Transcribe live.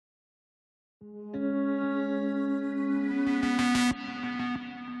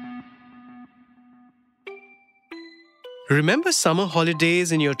Remember summer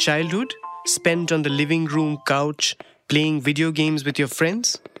holidays in your childhood, spent on the living room couch, playing video games with your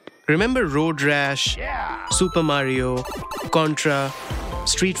friends? Remember Road Rash, Super Mario, Contra,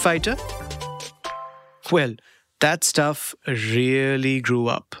 Street Fighter? Well, that stuff really grew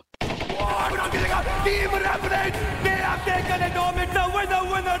up.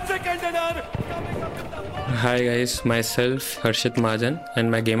 Hi guys, myself Harshit Mahajan and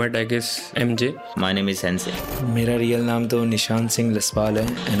my gamer tag is MJ. My name is Sensei. मेरा real नाम तो निशान सिंह लसपाल है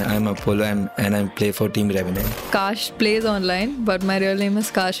and I'm Apollo and I play for Team Revenant. Kash plays online, but my real name is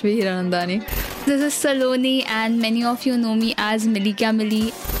Kashvi Hiranandani. This is Saloni and many of you know me as Millie Kya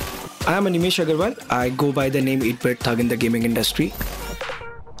Millie. I am Animesh Agarwal. I go by the name 8-bit thug in the gaming industry.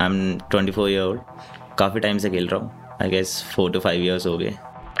 I'm 24 year old. काफ़ी time से खेल रहा हूँ. I guess 4 to 5 years हो गए.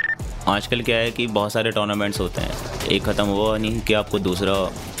 आजकल क्या है कि बहुत सारे टूर्नामेंट्स होते हैं, एक ख़त्म हुआ नहीं कि आपको दूसरा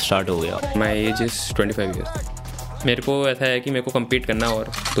स्टार्ट हो गया. My age is 25 years. मेरे को ऐसा है कि मेरे को compete करना और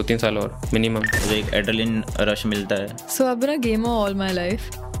 2-3 साल और मिनिमम. तो एक एड्रेनलिन रश मिलता है. So I've been a gamer all my life.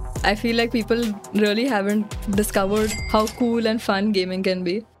 I feel like people really haven't discovered how cool and fun gaming can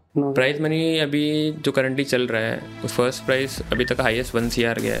be. Prize money अभी जो करंटली चल रहा है, फर्स्ट प्राइस अभी तक हाईएस्ट 1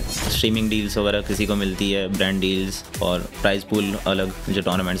 CR गया है. स्ट्रीमिंग डील्स वगैरह किसी को मिलती है, ब्रांड डील्स और प्राइस पूल अलग जो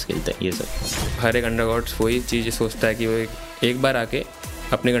टूर्नामेंट्स खेलते हैं, ये सब. हर एक अंडरगॉड्स वही चीज़ सोचता है कि वो एक बार आके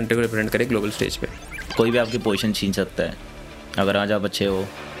अपने कंट्री को रिप्रेजेंट करे ग्लोबल स्टेज पे. कोई भी आपकी पोजीशन छीन सकता है. अगर आज आप अच्छे हो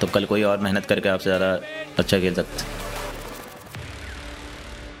तो कल कोई और मेहनत करके आपसे ज़्यादा अच्छा खेल सकता है.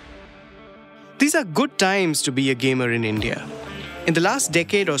 These are good times to be a gamer in India. In the last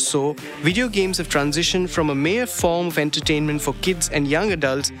decade or so, video games have transitioned from a mere form of entertainment for kids and young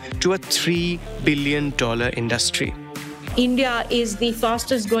adults to a $3 billion industry. India is the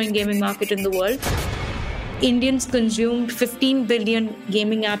fastest growing gaming market in the world. Indians consumed 15 billion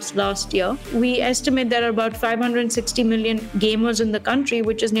gaming apps last year. We estimate there are about 560 million gamers in the country,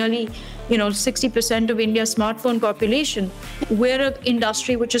 which is nearly, 60% of India's smartphone population. We're an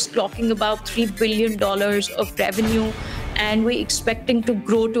industry which is clocking about $3 billion of revenue, and we're expecting to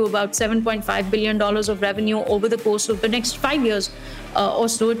grow to about $7.5 billion of revenue over the course of the next 5 years or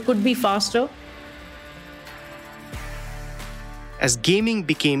so. It could be faster. As gaming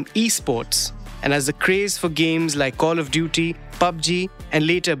became esports, and as the craze for games like Call of Duty, PUBG, and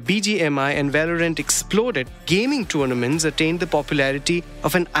later BGMI and Valorant exploded, gaming tournaments attained the popularity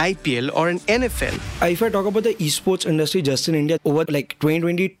of an IPL or an NFL. If I talk about the esports industry just in India, over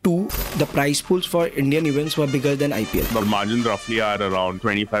 2022, the prize pools for Indian events were bigger than IPL. The margins roughly are around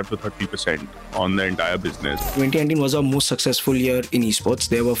 25 to 30% on the entire business. 2019 was our most successful year in esports.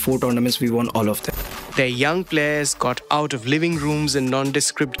 There were 4 tournaments, we won all of them. Their young players got out of living rooms and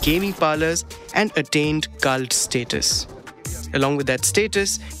nondescript gaming parlors and attained cult status. Along with that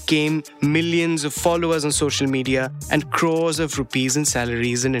status came millions of followers on social media and crores of rupees in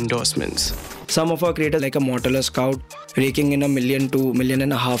salaries and endorsements. Some of our creators, like a Mortal Scout, raking in $1 million to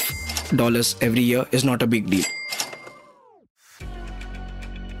 $1.5 million every year is not a big deal.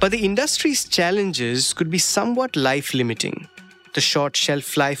 But the industry's challenges could be somewhat life-limiting. The short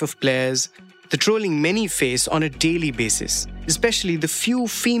shelf life of players, the trolling many face on a daily basis, especially the few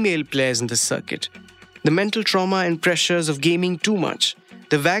female players in the circuit, the mental trauma and pressures of gaming too much,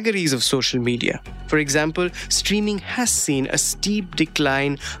 the vagaries of social media. For example, streaming has seen a steep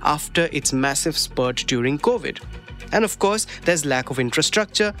decline after its massive spurt during COVID. And of course, there's lack of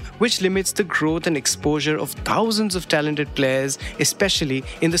infrastructure, which limits the growth and exposure of thousands of talented players, especially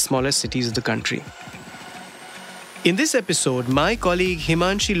in the smaller cities of the country. In this episode, my colleague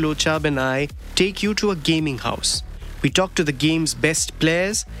Himanshi Lochab and I take you to a gaming house. We talk to the game's best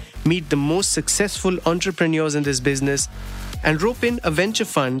players, meet the most successful entrepreneurs in this business, and rope in a venture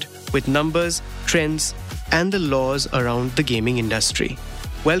fund with numbers, trends, and the laws around the gaming industry.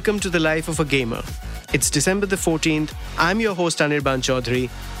 Welcome to the life of a gamer. It's December the 14th. I'm your host Anirban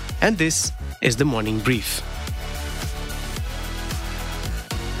Chaudhary, and this is the Morning Brief.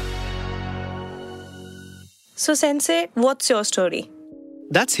 So, Sensei, what's your story?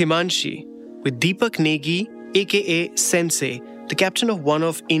 That's Himanshi with Deepak Negi, aka Sensei, the captain of one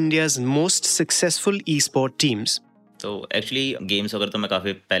of India's most successful e-sport teams. तो actually games वगैरह तो मैं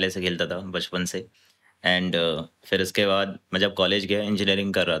काफ़ी पहले से खेलता था बचपन से. एंड फिर उसके बाद मैं जब कॉलेज गया,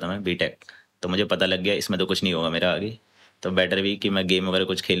 इंजीनियरिंग कर रहा था मैं, बीटेक, तो मुझे पता लग गया इसमें तो कुछ नहीं होगा मेरा आगे. तो बेटर भी कि मैं गेम वगैरह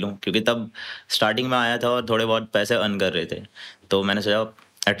कुछ खेलूं, क्योंकि तब स्टार्टिंग में आया था और थोड़े बहुत पैसे अर्न कर रहे थे. तो मैंने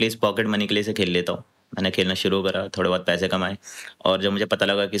सोचा एटलीस्ट पॉकेट मनी के लिए से खेल लेता हूँ. मैंने खेलना शुरू करा, थोड़े बहुत पैसे कमाए, और जब मुझे पता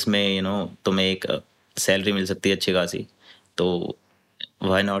लगा कि इसमें तुम्हें एक सैलरी मिल सकती है अच्छी खासी, तो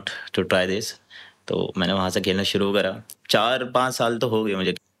why not to try this. तो मैंने वहाँ से खेलना शुरू करा. 4-5 साल तो हो गए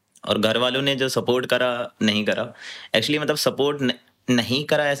मुझे. और घर वालों ने जो सपोर्ट करा नहीं करा, एक्चुअली मतलब सपोर्ट नहीं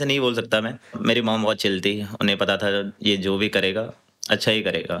करा ऐसे नहीं बोल सकता मैं। मेरी मॉम बहुत चिल थी, उन्हें पता था ये जो भी करेगा अच्छा ही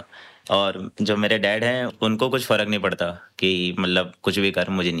करेगा। और जो मेरे डैड हैं उनको कुछ फ़र्क नहीं पड़ता कि मतलब कुछ भी कर,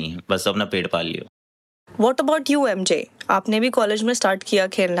 मुझे नहीं, बस अपना पेट पाल लियो। What about you, MJ? आपने भी कॉलेज में स्टार्ट किया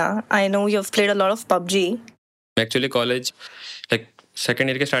खेलना. I know you've played a lot of PUBG. Actually college like second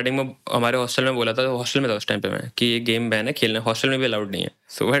year के स्टार्टिंग में हमारे हॉस्टल में बोला था, हॉस्टल में था उस टाइम पे मैं, कि ये गेम बैन है, खेलना हॉस्टल में भी अलाउड नहीं है।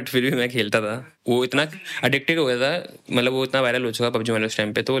 सो बट फिर भी मैं खेलता था। वो इतना एडिक्टेड हो गया था, मतलब वो इतना वायरल हो चुका पबजी वाले उस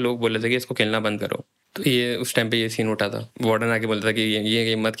टाइम पे, तो लोग बोल रहे थे कि इसको खेलना बंद करो। तो ये उस टाइम पे ये सीन उठा था, वार्डन आके बोलता था कि ये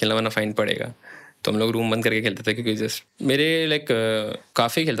गेम मत खेलना वरना फाइन पड़ेगा। तो हम लोग रूम बंद करके खेलते थे, क्योंकि जस्ट मेरे लाइक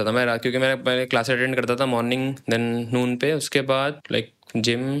काफ़ी खेलता था मैं रात, क्योंकि मैं क्लास अटेंड करता था मॉर्निंग देन नून पे, उसके बाद लाइक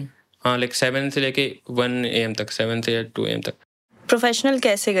जिम, हाँ लाइक 7 से लेके 1 AM तक, 7 से 2 AM तक। प्रोफेशनल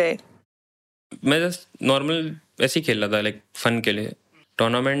कैसे गए? मैं जस्ट नॉर्मल ऐसे ही खेल रहा था लाइक फन के लिए।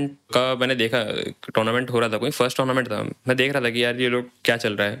 टूर्नामेंट का मैंने देखा, टूर्नामेंट हो रहा था, कोई फर्स्ट टूर्नामेंट था, मैं देख रहा था कि यार ये लोग क्या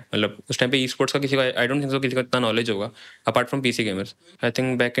चल रहा है। मतलब उस टाइम पे ई स्पोर्ट्स का किसी को आई डोंट थिंक सो किसी को इतना नॉलेज होगा apart from PC gamers. I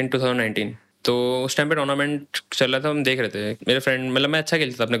think back in 2019 तो उस टाइम पे टूर्नामेंट चल रहा था, हम देख रहे थे। मेरे फ्रेंड, मतलब मैं अच्छा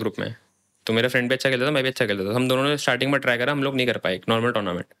खेलता था अपने ग्रुप में, तो मेरा फ्रेंड भी अच्छा खेलता था, मैं भी अच्छा खेलता था। हम दोनों ने स्टार्टिंग में ट्राई करा, हम लोग नहीं कर पाए एक नॉर्मल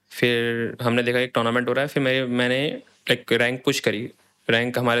टूर्नामेंट। फिर हमने देखा एक टूर्नामेंट हो रहा है, फिर मैंने एक रैंक पुश करी।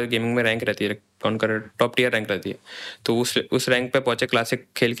 रैंक हमारे गेमिंग में रैंक रहती है, कौन कर टॉप टियर रैंक रहती है, तो उस रैंक पे पहुंचे क्लासिक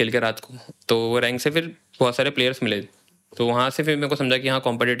खेल के रात को। तो वो रैंक से फिर बहुत सारे प्लेयर्स मिले, तो वहाँ से फिर मेरे को समझा कि हाँ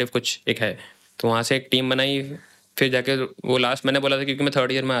कॉम्पिटिटिव कुछ एक है। तो वहाँ से एक टीम बनाई, फिर जाके वो लास्ट मैंने बोला था, क्योंकि मैं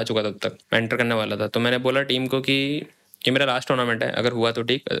 3rd ईयर में आ चुका था तब तक, मैं एंटर करने वाला था, तो मैंने बोला टीम को कि ये मेरा लास्ट टूर्नामेंट है, अगर हुआ तो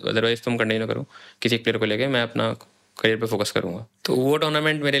ठीक, अदरवाइज तुम कंटिन्यू करो किसी एक प्लेयर को लेके, मैं अपना करियर पे फोकस करूँगा। तो वो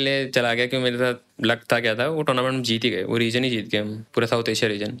टूर्नामेंट मेरे लिए चला गया, क्योंकि मेरे साथ लक था, क्या था, वो टूर्नामेंट हम जीत ही गए, वो रीजन ही जीत गए हम, पूरा साउथ एशिया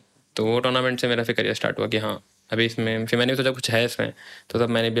रीजन। तो वो टूर्नामेंट से मेरा फिर करियर स्टार्ट हुआ कि हाँ अभी इसमें, फिर मैंने सोचा कुछ है इसमें, तो तब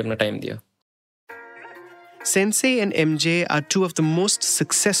मैंने भी अपना टाइम दिया। Sensei and MJ are two of the most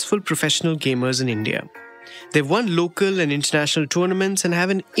successful professional gamers in India. They've won local and international tournaments and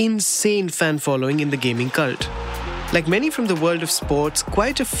have an insane fan following in the gaming cult. Like many from the world of sports,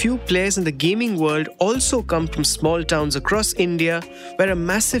 quite a few players in the gaming world also come from small towns across India, where a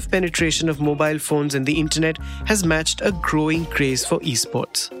massive penetration of mobile phones and the internet has matched a growing craze for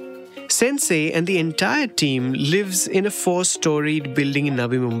esports. Sensei and the entire team lives in a 4-storied building in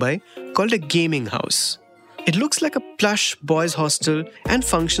Navi Mumbai called a gaming house. It looks like a plush boys' hostel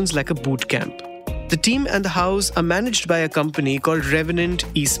and functions like a boot camp. The team and the house are managed by a company called Revenant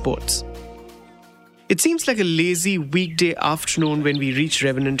Esports. It seems like a lazy weekday afternoon when we reach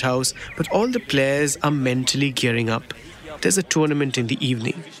Revenant House, but all the players are mentally gearing up. There's a tournament in the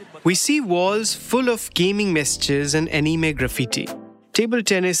evening. We see walls full of gaming messages and anime graffiti. Table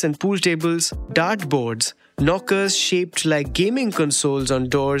tennis and pool tables, dart boards, knockers shaped like gaming consoles on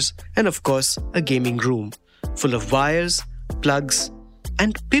doors, and of course, a gaming room full of wires, plugs,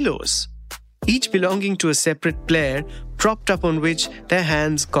 and pillows, each belonging to a separate player, propped up on which their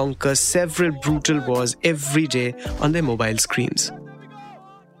hands conquer several brutal wars every day on their mobile screens.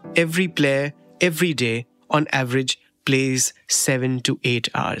 Every player, every day, on average, plays 7 to 8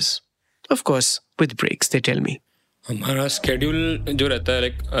 hours. Of course, with breaks, they tell me. हमारा schedule जो रहता है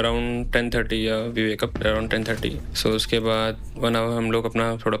like around 10:30 या we wake up around 10:30। So उसके बाद 1 our हम लोग अपना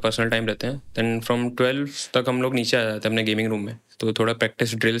थोड़ा पर्सनल टाइम रहते हैं। देन फ्रॉम 12 तक हम लोग नीचे आ जाते हैं अपने गेमिंग रूम में, तो थोड़ा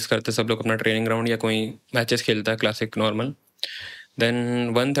प्रैक्टिस ड्रिल्स करते सब लोग, अपना ट्रेनिंग ग्राउंड या कोई मैचेस खेलता है क्लासिक नॉर्मल।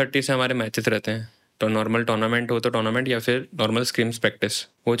 देन 1:30 से हमारे मैचेस रहते हैं, तो नॉर्मल टूर्नामेंट हो तो टूर्नामेंट, या फिर नॉर्मल स्क्रीम्स प्रैक्टिस,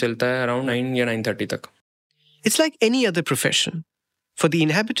 वो चलता है अराउंड 9 या 9:30 तक। It's like any other profession. For the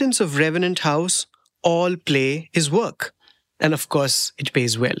inhabitants of Revenant House, all play is work. And of course, it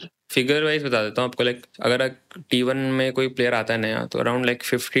pays well. Figure wise बता देता हूँ आपको, लाइक अगर T1 में कोई प्लेयर आता है नया, तो अराउंड लाइक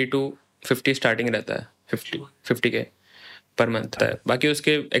 50 to 50 स्टार्टिंग रहता है, 50K पर मंथ है। बाकी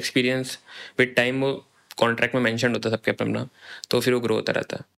उसके एक्सपीरियंस विद टाइम वो कॉन्ट्रैक्ट में मेंशन होता है सबके अपना, तो फिर वो ग्रो होता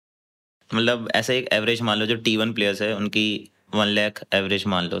रहता है। मतलब ऐसे एक एवरेज मान लो, जो T1 प्लेयर्स है उनकी 1 लाख एवरेज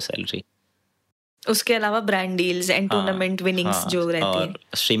मान लो सैलरी। उसके अलावा brand deals and tournament winnings जो रहती है, और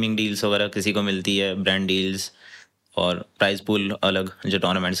स्ट्रीमिंग डील्स वगैरह किसी को मिलती है, ब्रांड डील्स और प्राइज पूल अलग जो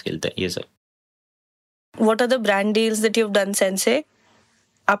टूर्नामेंट्स खेलते हैं, ये सब। What are the brand deals that you have done sense?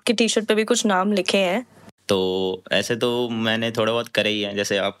 आपके टी शर्ट पे भी कुछ नाम लिखे हैं। तो ऐसे तो मैंने थोड़ा बहुत करे ही है,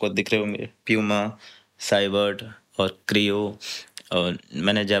 जैसे आपको दिख रहे होंगे प्यूमा, साइबर्ट और क्रियो, और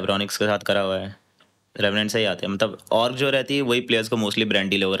मैंने जेब्रॉनिक्स के साथ करा हुआ है। रेवेनेंट से ही आते हैं, मतलब और जो रहती है वही प्लेयर्स को मोस्टली ब्रांड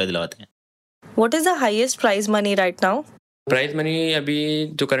डील वगैरह दिलाते हैं। What is the highest prize money right now? Prize money अभी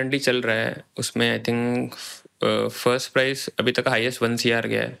जो करंटली चल रहा है उसमें आई थिंक फर्स्ट प्राइज अभी तक हाईएस्ट 1 CR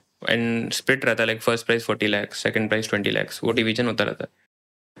गया है, एंड स्प्लिट रहता है, like first prize 40 lakh, second prize 20 lakh, वो डिवीजन होता रहता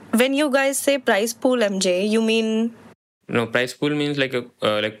है। When you guys say prize pool, MJ, you mean? No, prize pool means like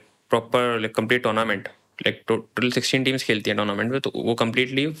like proper like complete tournament. Like total 16 teams खेलती हैं tournament में, तो वो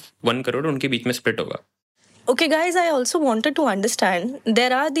completely 1 crore उनके बीच में split होगा. Okay, guys, I also wanted to understand,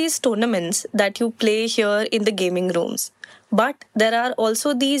 there are these tournaments that you play here in the gaming rooms, but there are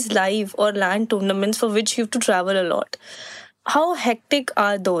also these live or LAN tournaments for which you have to travel a lot. How hectic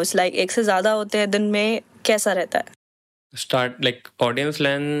are those? Like, एक से ज़्यादा होते हैं दिन में, कैसा रहता है? स्टार्ट लाइक ऑडियंस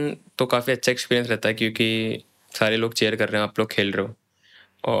लैन तो काफ़ी अच्छा एक्सपीरियंस रहता है क्योंकि सारे लोग चेयर कर रहे हैं, आप लोग खेल रहे हो.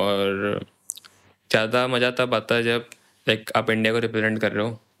 और ज़्यादा मज़ा तब आता है जब लाइक आप इंडिया को रिप्रेजेंट कर रहे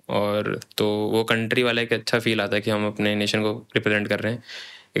हो, और तो वो कंट्री वाला एक अच्छा फील आता है कि हम अपने नेशन को रिप्रेजेंट कर रहे हैं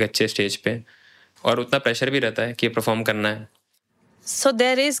एक अच्छे स्टेज पे, और उतना प्रेशर भी रहता है कि परफॉर्म करना है. So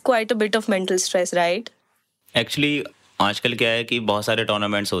there is quite a bit of mental stress, right? Actually आजकल क्या है कि बहुत सारे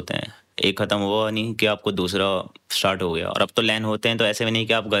टूर्नामेंट्स होते हैं, एक ख़त्म हुआ नहीं कि आपको दूसरा स्टार्ट हो गया. और अब तो लैन होते हैं, तो ऐसे भी नहीं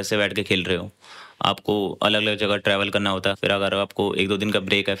कि आप घर से बैठ के खेल रहे हो, आपको अलग अलग जगह ट्रैवल करना होता है. फिर अगर आपको 1-2 दिन का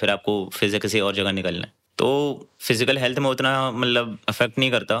ब्रेक है, फिर आपको फिर से किसी और जगह निकलना है. तो फिजिकल हेल्थ में उतना मतलब अफेक्ट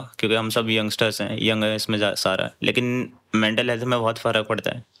नहीं करता क्योंकि हम सब यंगस्टर्स हैं, यंग है इसमें सारा. लेकिन मेंटल हेल्थ में बहुत फ़र्क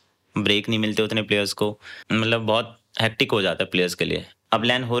पड़ता है, ब्रेक नहीं मिलते उतने प्लेयर्स को, मतलब बहुत हेक्टिक हो जाता है प्लेयर्स के लिए. अब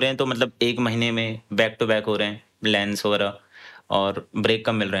लैन हो रहे हैं तो मतलब 1 महीने में बैक टू बैक हो रहे हैं लैन्स वगैरह, और ब्रेक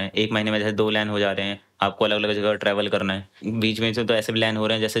कम मिल रहे हैं. 1 महीने में जैसे 2 लैन हो जा रहे हैं, आपको अलग अलग जगह ट्रैवल करना है. बीच में से तो ऐसे भी लैन हो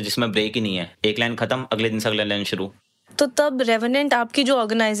रहे हैं जैसे जिसमें ब्रेक ही नहीं है, एक लैन खत्म, अगले दिन से अगला लैन शुरू. तो तब रेवेनेंट आपकी जो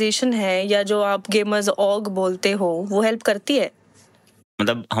ऑर्गेनाइजेशन है या जो आप गेमर्स ऑर्ग बोलते हो, वो हेल्प करती है?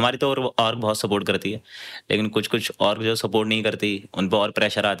 मतलब हमारी तो और बहुत सपोर्ट करती है, लेकिन कुछ और जो सपोर्ट नहीं करती उन पर और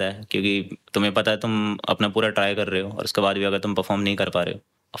प्रेशर आता है क्योंकि तुम्हें पता है तुम अपना पूरा ट्राई कर रहे हो और उसके बाद भी अगर तुम परफॉर्म नहीं कर पा रहे हो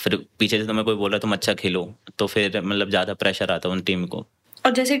और फिर पीछे से तुम्हें कोई बोल रहा है तुम अच्छा खेलो, तो फिर मतलब ज़्यादा प्रेशर आता है उन टीम को.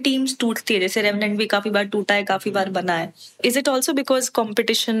 और जैसे टीम्स टूटती है, जैसे रेवेनेंट भी काफी बार टूटा है, काफी बार बना है, is it also because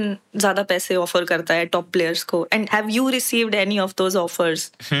competition ज्यादा पैसे ऑफर करता है टॉप प्लेयर्स को? And have you received any of those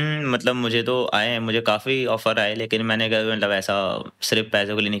offers? मतलब मुझे तो आए हैं, मुझे काफ़ी ऑफर आए, लेकिन मैंने मतलब ऐसा सिर्फ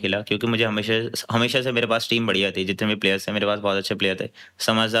पैसों के लिए नहीं खेला क्योंकि मुझे हमेशा से मेरे पास टीम बढ़िया थी. जितने भी प्लेयर्स थे मेरे पास बहुत अच्छे प्लेयर थे,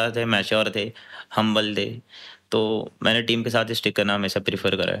 समझदार थे, मैच्योर थे, हम्बल थे. तो मैंने टीम के साथ स्टिक करना हमेशा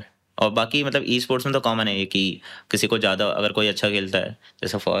प्रीफर करा है. और बाकी मतलब ई स्पोर्ट्स में तो कॉमन है कि किसी को ज़्यादा अगर कोई अच्छा खेलता है,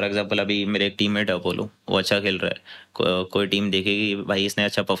 जैसे फॉर एग्जांपल अभी मेरे एक टीममेट है अपोलो, वो अच्छा खेल रहा है, कोई टीम देखेगी भाई इसने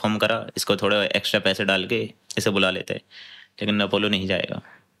अच्छा परफॉर्म करा, इसको थोड़ा एक्स्ट्रा पैसे डाल के इसे बुला लेते हैं, लेकिन अपोलो नहीं जाएगा.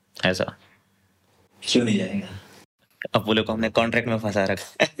 ऐसा क्यों नहीं जाएगा? अपोलो को हमने कॉन्ट्रैक्ट में फंसा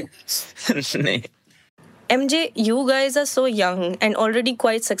रखा है. नहीं. MJ, you guys are so young and already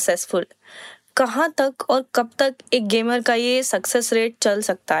quite successful. कहाँ तक और कब तक एक गेमर का ये सक्सेस रेट चल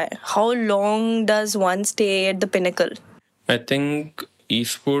सकता है? How long does one stay at the pinnacle? I think e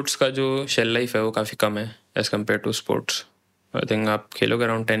sports का जो शेल लाइफ है वो काफ़ी कम है as compare to sports. I think आप खेलोगे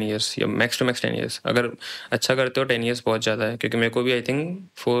अराउंड 10 ईयर्स या मैक्स टू मैक्स 10 ईयर्स. अगर अच्छा करते हो 10 ईयर्स बहुत ज़्यादा है, क्योंकि मेरे को भी आई थिंक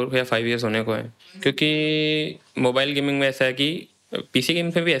 4 या 5 ईयर्स होने को है. क्योंकि मोबाइल गेमिंग में ऐसा है कि पीसी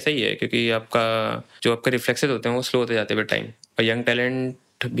गेम्स में भी ऐसा ही है, क्योंकि आपका आपके रिफ्लेक्सेस होते हैं वो स्लो होते जाते हैं विद टाइम. और यंग टैलेंट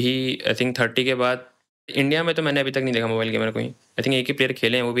भी आई थिंक 30 के बाद, इंडिया में तो मैंने अभी तक नहीं देखा मोबाइल गेमर कोई. आई थिंक एक ही प्लेयर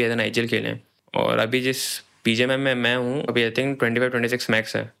खेले हैं, वो भी एज एन आईजीएल खेले हैं. और अभी जिस पीजेएमएम में मैं हूँ अभी आई थिंक 25-26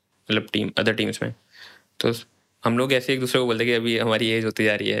 मैक्स है, मतलब टीम अदर टीम्स में. तो हम लोग ऐसे एक दूसरे को बोलते हैं कि अभी हमारी एज होती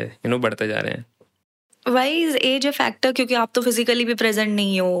जा रही है, बढ़ते जा रहे हैं. Why is age a factor? क्योंकि आप तो फिजिकली भी प्रेजेंट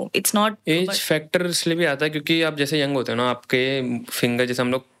नहीं हो. इट्स नॉट एज फैक्टर इसलिए भी आता है क्योंकि आप जैसे यंग होते हो ना, आपके फिंगर, जैसे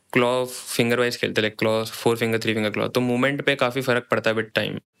हम लोग क्लॉ फिंगर वाइज खेलते हैं, like claw 4 finger 3 finger claw, तो मूवमेंट पे काफ़ी फ़र्क पड़ता है विद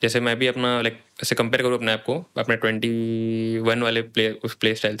टाइम. जैसे मैं भी अपना लाइक ऐसे कंपेयर करूँ अपने आप को अपने 21 वाले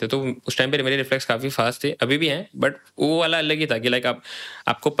प्ले स्टाइल थे, तो उस टाइम पे मेरे रिफ्लेक्स काफ़ी फास्ट थे, अभी भी हैं, बट वो वाला अलग ही था कि लाइक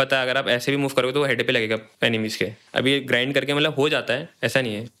आपको पता है अगर आप ऐसे भी मूव करोगे तो वो हेड पे लगेगा एनिमीज़ के. अभी ग्राइंड करके मतलब हो जाता है, ऐसा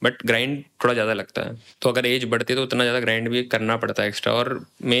नहीं है, बट ग्राइंड थोड़ा ज़्यादा लगता है. तो अगर एज बढ़ती है तो उतना ज़्यादा ग्राइंड भी करना पड़ता है एक्स्ट्रा. और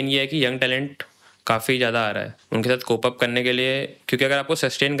मेन ये है कि यंग टैलेंट काफ़ी ज़्यादा आ रहा है, उनके साथ कोप अप करने के लिए, क्योंकि अगर आपको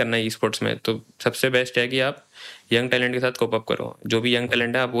सस्टेन करना है ई स्पोर्ट्स में तो सबसे बेस्ट है कि आप यंग टैलेंट के साथ कोप अप करो. जो भी यंग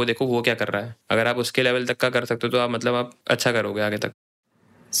टैलेंट है आप वो देखो वो क्या कर रहा है, अगर आप उसके लेवल तक का कर सकते हो तो आप अच्छा करोगे आगे तक.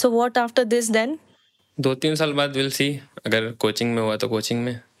 So what after this then? 2-3 साल बाद विल सी. अगर कोचिंग में हुआ तो कोचिंग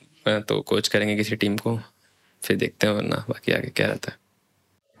में, तो कोच करेंगे किसी टीम को, फिर देखते हैं, वरना बाकी आगे क्या रहता है.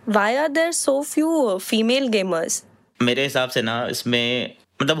 Why are there so few female gamers? मेरे हिसाब से ना इसमें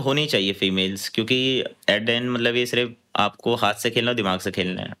मतलब होनी चाहिए फीमेल्स, क्योंकि एट द एंड मतलब ये सिर्फ आपको हाथ से खेलना, दिमाग से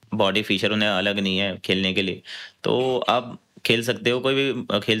खेलना है. बॉडी फीचर उन्हें अलग नहीं है खेलने के लिए, तो आप खेल सकते हो, कोई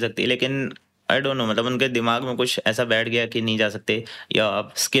भी खेल सकती है. लेकिन आई डोंट नो, मतलब उनके दिमाग में कुछ ऐसा बैठ गया कि नहीं जा सकते, या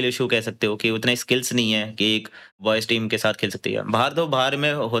आप स्किल इशू कह सकते हो कि उतने स्किल्स नहीं है कि एक बॉयज टीम के साथ खेल सकती है। बाहर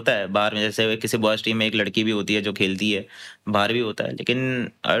में होता है, बाहर में जैसे किसी बॉयज टीम में एक लड़की भी होती है जो खेलती है, बाहर भी होता है,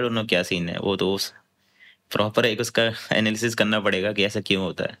 लेकिन आई डोंट नो क्या सीन है, वो तो प्रॉपर एक उसका एनालिसिस करना पड़ेगा कि ऐसा क्यों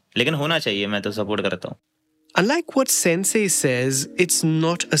होता है, लेकिन होना चाहिए, मैं तो सपोर्ट करता हूँ। Unlike what Sensei says, it's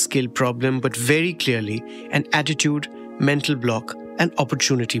not a skill problem, but very clearly an attitude, mental block, and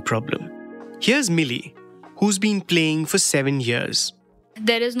opportunity problem. Here's Millie, who's been playing for 7 years.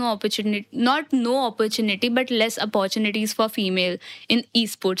 There is no opportunity, not no opportunity, but less opportunities for female in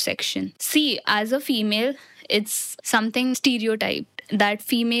esports section. See, as a female, it's something stereotyped that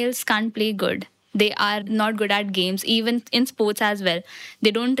females can't play good. They are not good at games, even in sports as well.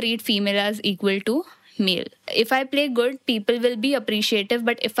 They don't treat female as equal to male. If I play good, people will be appreciative,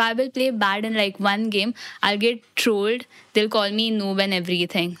 but if I will play bad in like one game, I'll get trolled. They'll call me noob and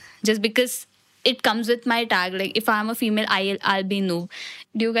everything, just because it comes with my tag. Like if I'm a female, I'll be noob.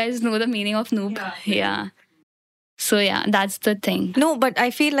 Do you guys know the meaning of noob? Yeah. So yeah, that's the thing. No, but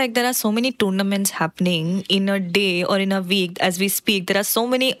I feel like there are so many tournaments happening in a day or in a week as we speak. There are so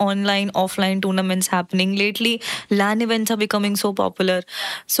many online, offline tournaments happening. Lately, LAN events are becoming so popular.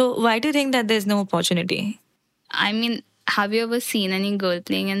 So why do you think that there's no opportunity? I mean, have you ever seen any girl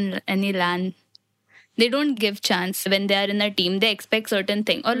playing in any LAN? They don't give chance when they are in a team. They expect certain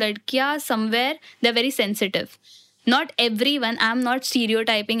thing. Or ladkiya somewhere, they're very sensitive. Not everyone, I'm not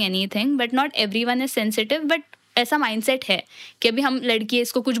stereotyping anything, but not everyone is sensitive, but ऐसा mindset है कि अभी हम लड़की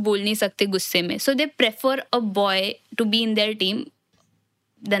इसको कुछ बोल नहीं सकते गुस्से में, सो they prefer a boy to be in their team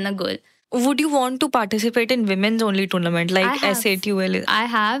then a girl. Would you want to participate in women's only tournament like SATUL? I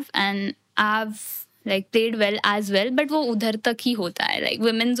have, and I've like played well as well, but वो उधर तक ही होता है, like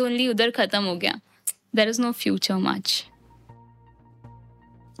women's only उधर खत्म हो गया. There is no future much.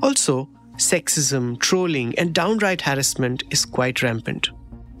 Also, sexism, trolling, and downright harassment is quite rampant.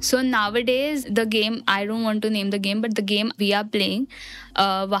 So nowadays, the game, I don't want to name the game, but the game we are playing,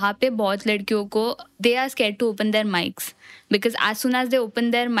 वहाँ पे बहुत लड़कियों को, they are scared to open their mics. Because as soon as they open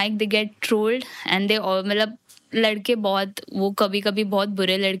their mic, they get trolled and they all, मतलब लड़के बहुत, वो कभी कभी बहुत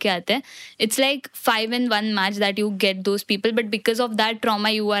बुरे लड़के आते हैं. It's like 5 in 1 match that you get those people, but because of that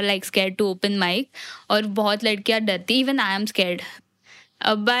trauma, you are like scared to open mic. और बहुत लड़कियाँ डरती, even I am scared.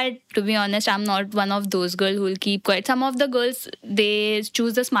 But to be honest, I'm not one of those girls who will keep quiet. Some of the girls, they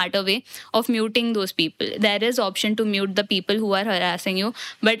choose the smarter way of muting those people. There is option to mute the people who are harassing you,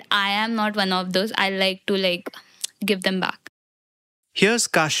 but I am not one of those. I like to give them back. Here's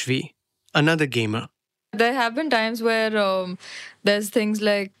Kashvi, another gamer. There have been times where there's things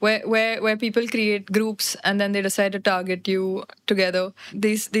like where people create groups and then they decide to target you together.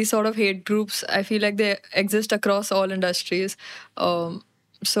 These sort of hate groups, I feel like they exist across all industries.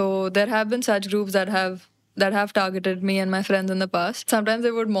 So there have been such groups that have targeted me and my friends in the past. Sometimes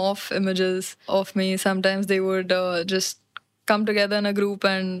they would morph images of me. Sometimes they would just come together in a group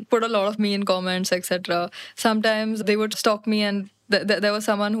and put a lot of me in comments, etc. Sometimes they would stalk me, and there was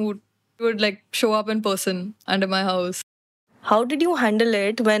someone who would show up in person under my house. How did you handle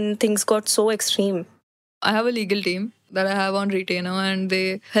it when things got so extreme? I have a legal team that I have on retainer, and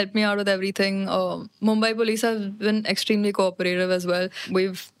they help me out with everything. Mumbai police have been extremely cooperative as well.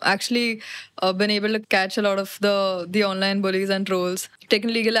 We've actually been able to catch a lot of the online bullies and trolls,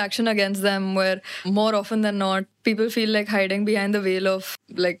 taken legal action against them, where more often than not, people feel like hiding behind the veil of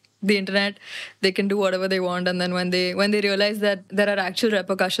the internet. They can do whatever they want, and then when they realize that there are actual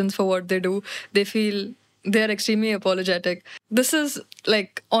repercussions for what they do, they feel they're extremely apologetic. This is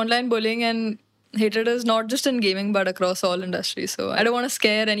online bullying and hatred is not just in gaming but across all industries. So I don't want to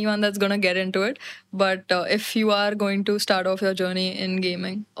scare anyone that's going to get into it, but if you are going to start off your journey in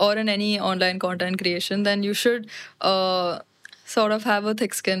gaming or in any online content creation, then you should sort of have a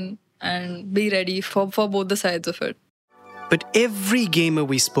thick skin and be ready for both the sides of it. But every gamer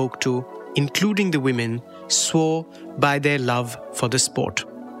we spoke to, including the women, swore by their love for the sport.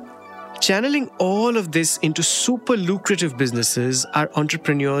 Channeling all of this into super lucrative businesses are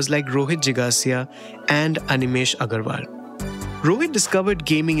entrepreneurs like Rohit Jigasia and Animesh Agarwal. Rohit discovered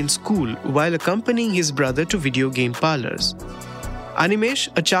gaming in school while accompanying his brother to video game parlors. Animesh,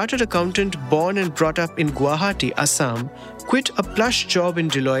 a chartered accountant born and brought up in Guwahati, Assam, quit a plush job in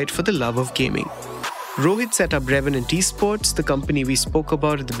Deloitte for the love of gaming. Rohit set up Revenant Esports, the company we spoke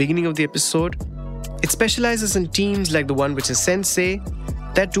about at the beginning of the episode. It specializes in teams like the one which is Sensei,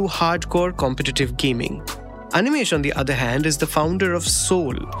 that do hardcore competitive gaming. Animesh, on the other hand, is the founder of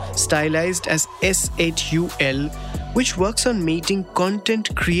Soul, stylized as SATUL, which works on making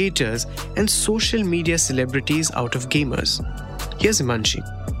content creators and social media celebrities out of gamers. Here's Imanshi.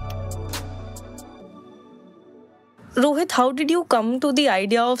 Rohit, how did you come to the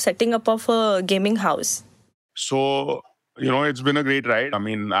idea of setting up of a gaming house? So, it's been a great ride. I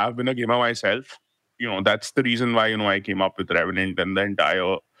mean, I've been a gamer myself. That's the reason why, I came up with Revenant and the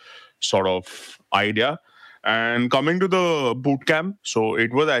entire sort of idea. And coming to the boot camp, so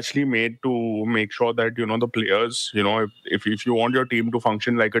it was actually made to make sure that, the players, if you want your team to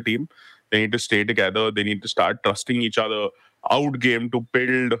function like a team, they need to stay together. They need to start trusting each other out game to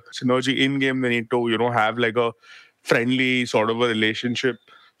build synergy in game. They need to, have like a friendly sort of a relationship.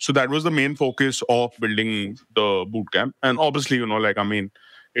 So that was the main focus of building the bootcamp. And obviously,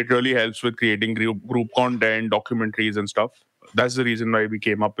 it really helps with creating group content, documentaries and stuff. That's the reason why we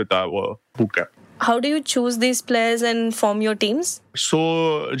came up with our bootcamp. How do you choose these players and form your teams?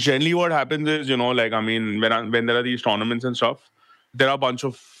 So generally what happens is, when there are these tournaments and stuff, there are a bunch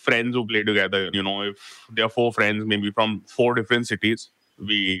of friends who play together. If there are 4 friends, maybe from 4 different cities,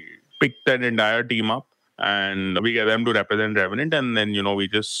 we pick that entire team up and we get them to represent Revenant. And then, we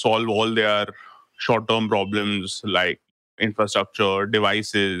just solve all their short-term problems like infrastructure,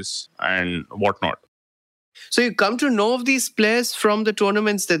 devices, and whatnot. So you come to know of these players from the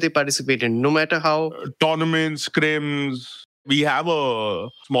tournaments that they participate in, no matter how... Tournaments, scrims. We have a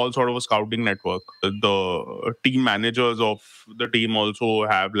small sort of a scouting network. The team managers of the team also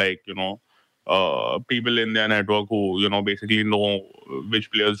have people in their network who, basically know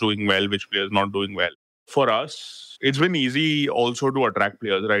which players doing well, which players not doing well. For us, it's been easy also to attract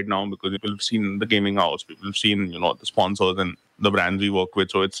players right now because people have seen the gaming house, people have seen, the sponsors and the brands we work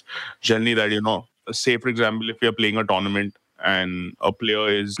with. So it's generally that, say, for example, if you're playing a tournament and a player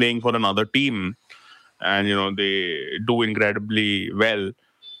is playing for another team and, they do incredibly well.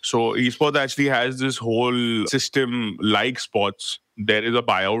 So esports actually has this whole system like sports. There is a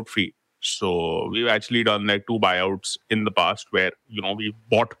buyout fee. So we've actually done like 2 buyouts in the past where, we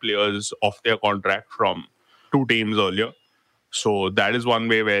bought players off their contract from 2 teams earlier. So that is one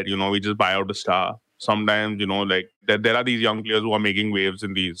way where, we just buy out a star. Sometimes, there are these young players who are making waves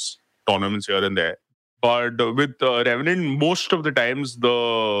in these tournaments here and there. But with Revenant, most of the times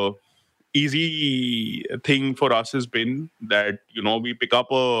the easy thing for us has been that, we pick up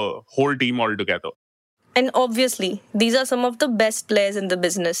a whole team altogether. And obviously, these are some of the best players in the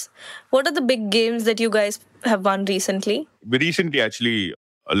business. What are the big games that you guys have won recently? We recently, actually,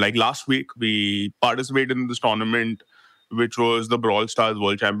 like last week, we participated in this tournament, which was the Brawl Stars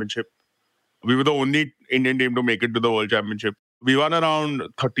World Championship. We were the only Indian team to make it to the World Championship. We won around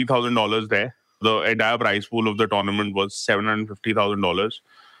 $30,000 there. The entire prize pool of the tournament was $750,000.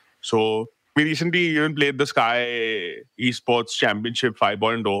 So we recently even played the Sky Esports Championship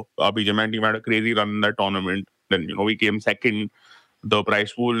 5.0. Our BGMI team had a crazy run in that tournament. Then, we came second. The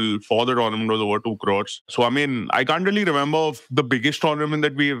prize pool for the tournament was over 2 crores. So, I can't really remember of the biggest tournament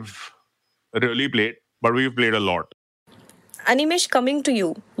that we've really played, but we've played a lot. Animesh, coming to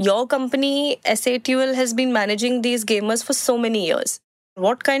you. Your company, SATUL, has been managing these gamers for so many years.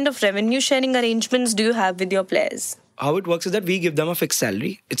 What kind of revenue sharing arrangements do you have with your players? How it works is that we give them a fixed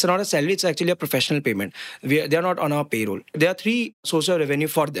salary. It's not a salary, it's actually a professional payment. They are not on our payroll. There are 3 sources of revenue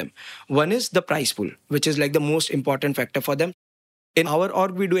for them. One is the prize pool, which is like the most important factor for them. In our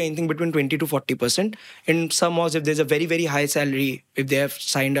org, we do anything between 20 to 40%. In some orgs, if there's a very, very high salary, if they have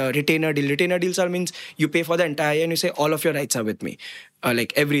signed a retainer deals means you pay for the entire year and you say all of your rights are with me.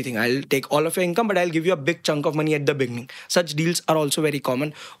 Like everything. I'll take all of your income, but I'll give you a big chunk of money at the beginning. Such deals are also very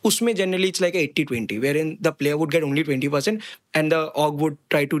common. Usme generally it's like 80-20, wherein the player would get only 20% and the org would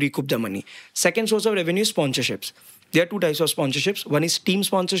try to recoup the money. Second source of revenue is sponsorships. There are 2 types of sponsorships. One is team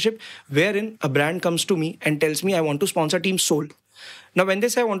sponsorship, wherein a brand comes to me and tells me I want to sponsor Team Soul. Now, when they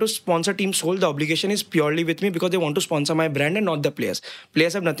say I want to sponsor Team Soul, the obligation is purely with me because they want to sponsor my brand and not the players.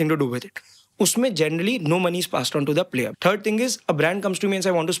 Players have nothing to do with it. Usme generally no money is passed on to the player. Third thing is a brand comes to me and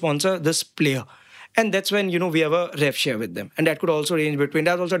says I want to sponsor this player. And that's when, we have a rev share with them. And that could also range between,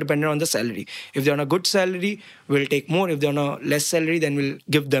 that's also dependent on the salary. If they're on a good salary, we'll take more. If they're on a less salary, then we'll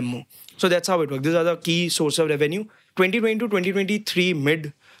give them more. So that's how it works. These are the key sources of revenue. 2020 to 2023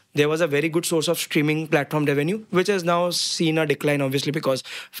 mid, there was a very good source of streaming platform revenue, which has now seen a decline, obviously, because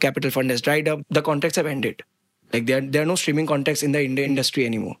capital fund has dried up. The contracts have ended. Like there are no streaming contracts in the Indian industry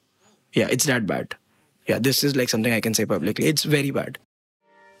anymore. Yeah, it's that bad. Yeah, this is like something I can say publicly. It's very bad.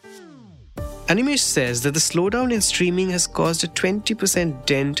 Animesh says that the slowdown in streaming has caused a 20%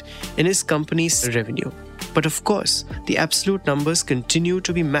 dent in his company's revenue. But of course, the absolute numbers continue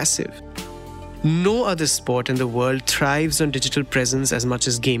to be massive. No other sport in the world thrives on digital presence as much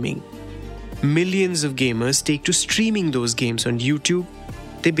as gaming. Millions of gamers take to streaming those games on YouTube.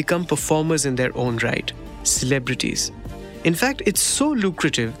 They become performers in their own right, celebrities. In fact, it's so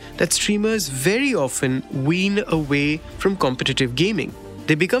lucrative that streamers very often wean away from competitive gaming.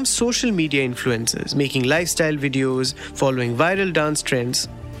 They become social media influencers, making lifestyle videos, following viral dance trends,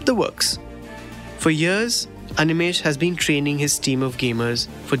 the works. For years, Animesh has been training his team of gamers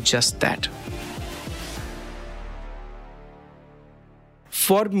for just that.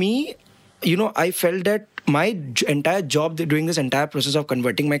 For me, I felt that my entire job during this entire process of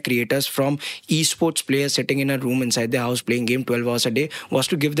converting my creators from esports players sitting in a room inside their house playing game 12 hours a day was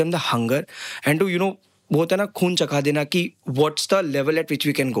to give them the hunger and to, वो होता है ना खून चखा देना कि what's the level at which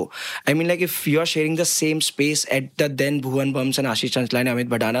we can go. I mean, like if you are sharing the same space at the then Bhuvan Bums and Ashish Chancellani and Amit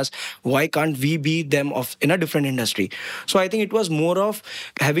Bhadanas, why can't we be them in a different industry? So I think it was more of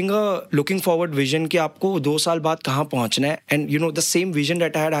having a looking forward vision कि आपको 2 साल बाद कहाँ पहुँचना है, and the same vision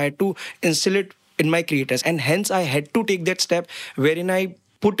that I had to instill it in my creators, and hence I had to take that step wherein I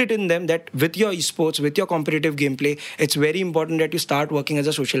put it in them that with your esports, with your competitive gameplay, it's very important that you start working as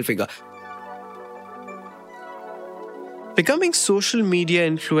a social figure. Becoming social media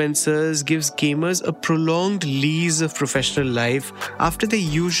influencers gives gamers a prolonged lease of professional life after their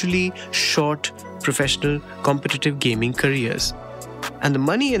usually short professional competitive gaming careers. And the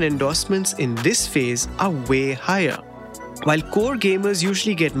money and endorsements in this phase are way higher. While core gamers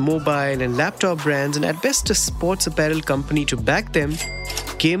usually get mobile and laptop brands and at best a sports apparel company to back them,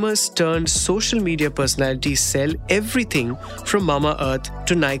 gamers turned social media personalities sell everything from Mama Earth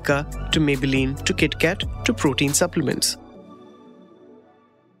to Nykaa to Maybelline to Kit Kat to protein supplements.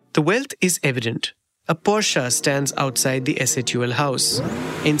 The wealth is evident. A Porsche stands outside the SHUL house.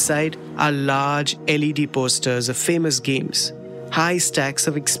 Inside are large LED posters of famous games, high stacks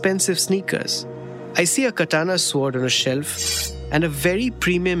of expensive sneakers. I see a katana sword on a shelf, and a very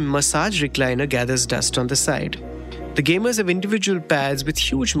premium massage recliner gathers dust on the side. The gamers have individual pads with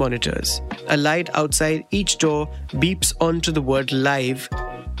huge monitors. A light outside each door beeps onto the word live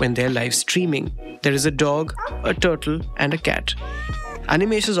when they're live streaming. There is a dog, a turtle, and a cat.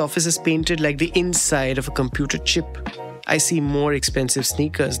 Animesh's office is painted like the inside of a computer chip. I see more expensive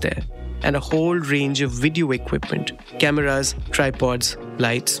sneakers there, and a whole range of video equipment, cameras, tripods,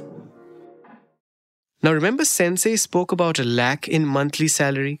 lights. Now remember Sensei spoke about a lakh in monthly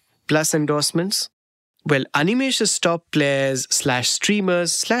salary plus endorsements? Well, Animesh's top players /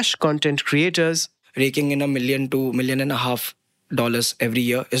 streamers / content creators raking in $1 million to $1.5 million every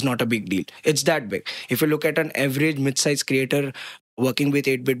year is not a big deal. It's that big. If you look at an average mid-sized creator working with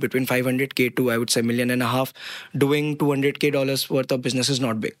 8-bit between 500K to I would say $1.5 million, doing $200K worth of business is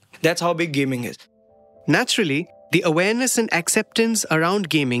not big. That's how big gaming is. Naturally, the awareness and acceptance around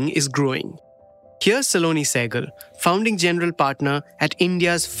gaming is growing. Here's Saloni Sehgal, founding general partner at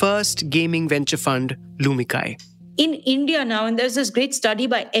India's first gaming venture fund, Lumikai. In India now, and there's this great study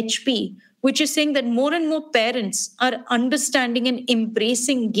by HP, which is saying that more and more parents are understanding and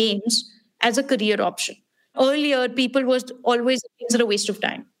embracing games as a career option. Earlier, people was always games are a waste of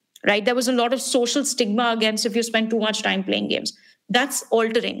time, right? There was a lot of social stigma against if you spend too much time playing games. That's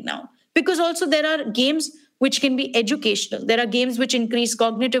altering now. Because also there are games which can be educational. There are games which increase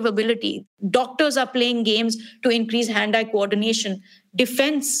cognitive ability. Doctors are playing games to increase hand-eye coordination.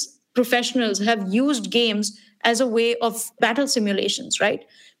 Defense professionals have used games as a way of battle simulations, right?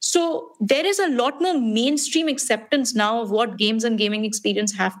 So there is a lot more mainstream acceptance now of what games and gaming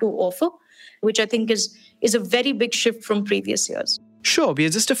experience have to offer, which I think is a very big shift from previous years. Sure, we are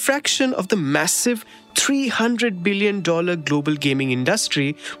just a fraction of the massive $300 billion global gaming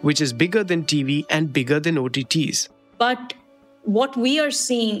industry, which is bigger than TV and bigger than OTTs. But what we are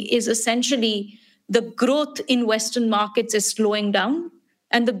seeing is essentially the growth in Western markets is slowing down,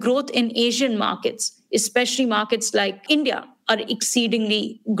 and the growth in Asian markets, especially markets like India, are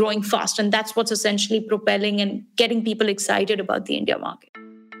exceedingly growing fast. And that's what's essentially propelling and getting people excited about the India market.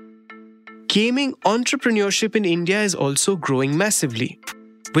 Gaming entrepreneurship in India is also growing massively.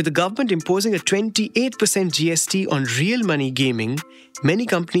 With the government imposing a 28% GST on real money gaming, many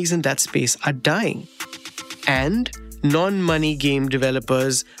companies in that space are dying. And non-money game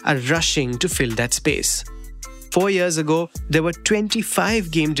developers are rushing to fill that space. 4 years ago, there were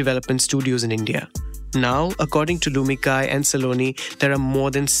 25 game development studios in India. Now, according to Lumikai and Saloni, there are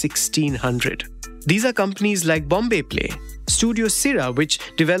more than 1,600. These are companies like Bombay Play, Studio Sira, which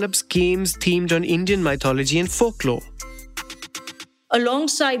develops games themed on Indian mythology and folklore.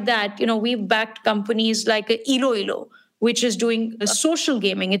 Alongside that, we've backed companies like Ilo, which is doing social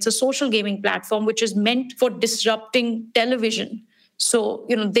gaming. It's a social gaming platform which is meant for disrupting television. So,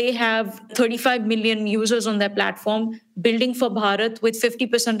 they have 35 million users on their platform, building for Bharat with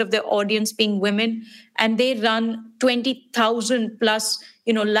 50% of their audience being women. And they run 20,000 plus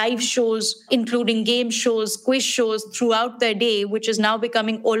live shows, including game shows, quiz shows throughout their day, which is now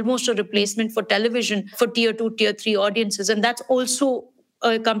becoming almost a replacement for television for tier 2, tier 3 audiences. And that's also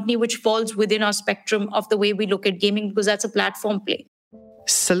a company which falls within our spectrum of the way we look at gaming, because that's a platform play.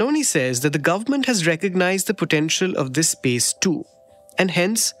 Saloni says that the government has recognized the potential of this space too, and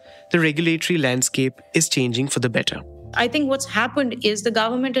hence the regulatory landscape is changing for the better. I think what's happened is the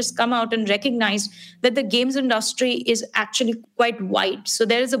government has come out and recognized that the games industry is actually quite wide. So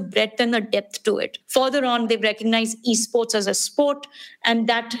there is a breadth and a depth to it. Further on, they've recognized esports as a sport, and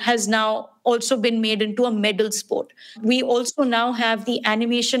that has now also been made into a medal sport. We also now have the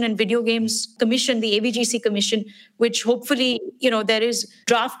Animation and Video Games Commission, the AVGC Commission, which hopefully, there is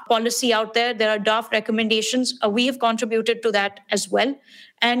draft policy out there. There are draft recommendations. We have contributed to that as well.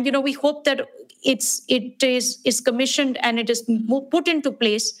 And, we hope that it is commissioned and it is put into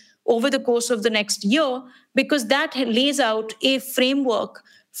place over the course of the next year, because that lays out a framework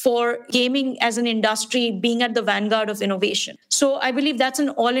for gaming as an industry being at the vanguard of innovation. So I believe that's an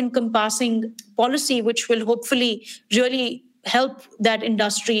all-encompassing policy which will hopefully really help that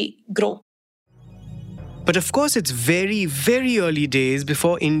industry grow. But of course, it's very, very early days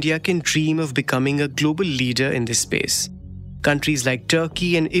before India can dream of becoming a global leader in this space. Countries like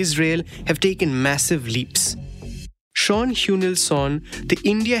Turkey and Israel have taken massive leaps. Sean Hunil-son, the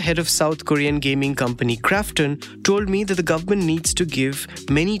India head of South Korean gaming company Krafton, told me that the government needs to give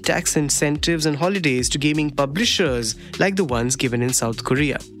many tax incentives and holidays to gaming publishers like the ones given in South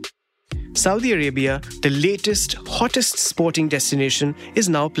Korea. Saudi Arabia, the latest, hottest sporting destination, is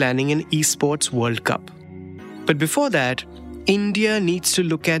now planning an esports World Cup. But before that, India needs to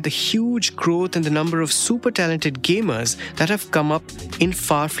look at the huge growth and the number of super talented gamers that have come up in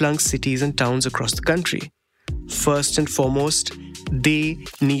far-flung cities and towns across the country. First and foremost, they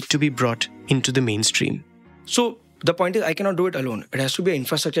need to be brought into the mainstream. So the point is, I cannot do it alone. It has to be an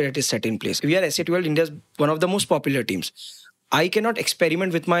infrastructure that is set in place. We are SAT World, India's one of the most popular teams. I cannot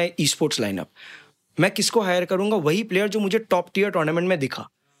experiment with my esports lineup. मैं किसको higher करूंगा? वही player जो मुझे top tier tournament में दिखा.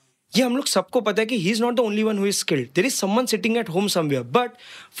 ये हम लोग सबको पता है कि he is not the only one who is skilled. There is someone sitting at home somewhere. But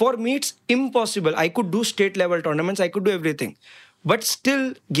for me, it's impossible. I could do state level tournaments. I could do everything. But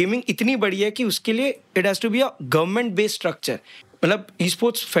still, gaming इतनी बड़ी है कि उसके लिए it has to be a government based structure. मतलब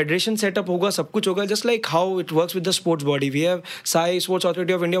esports federation setup होगा, सब कुछ होगा, just like how it works with the sports body. We have SAI, Sports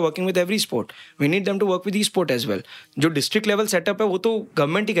Authority of India, working with every sport. We need them to work with e-sport as well. जो district level setup है वो तो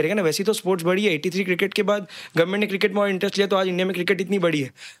government ही करेगा ना. वैसे तो sports बड़ी है. 83 क्रिकेट के बाद गवर्नमेंट ने क्रिकेट में इंटरेस्ट लिया, तो आज इंडिया में क्रिकेट इतनी बड़ी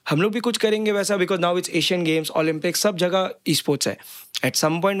है. हम लोग भी कुछ करेंगे वैसा, because now it's Asian Games, Olympics, सब जगह e-sports है. At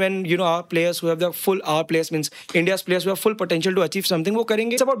some point when our players who have the full, our players means India's players who have full potential to achieve something, वो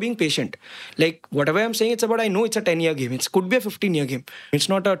करेंगे. It's about being patient. Like whatever I'm saying, it's about, I know it's a 10-year game. It could be a 15-year game. It's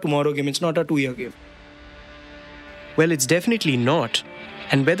not a tomorrow game. It's not a 2-year game. Well, it's definitely not.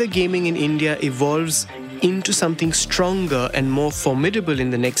 And whether gaming in India evolves into something stronger and more formidable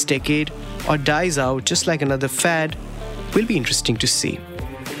in the next decade or dies out just like another fad will be interesting to see.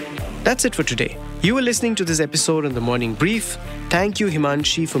 That's it for today. You were listening to this episode on The Morning Brief. Thank you,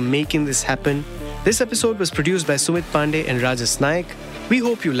 Himanshi, for making this happen. This episode was produced by Sumit Pandey and Rajas Naik. We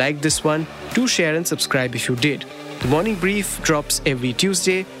hope you liked this one. Do share and subscribe if you did. The Morning Brief drops every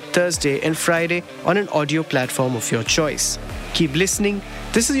Tuesday, Thursday, and Friday on an audio platform of your choice. Keep listening.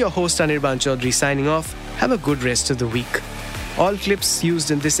 This is your host, Anirban Chaudhary, signing off. Have a good rest of the week. All clips used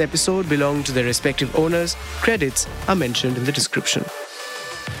in this episode belong to their respective owners. Credits are mentioned in the description.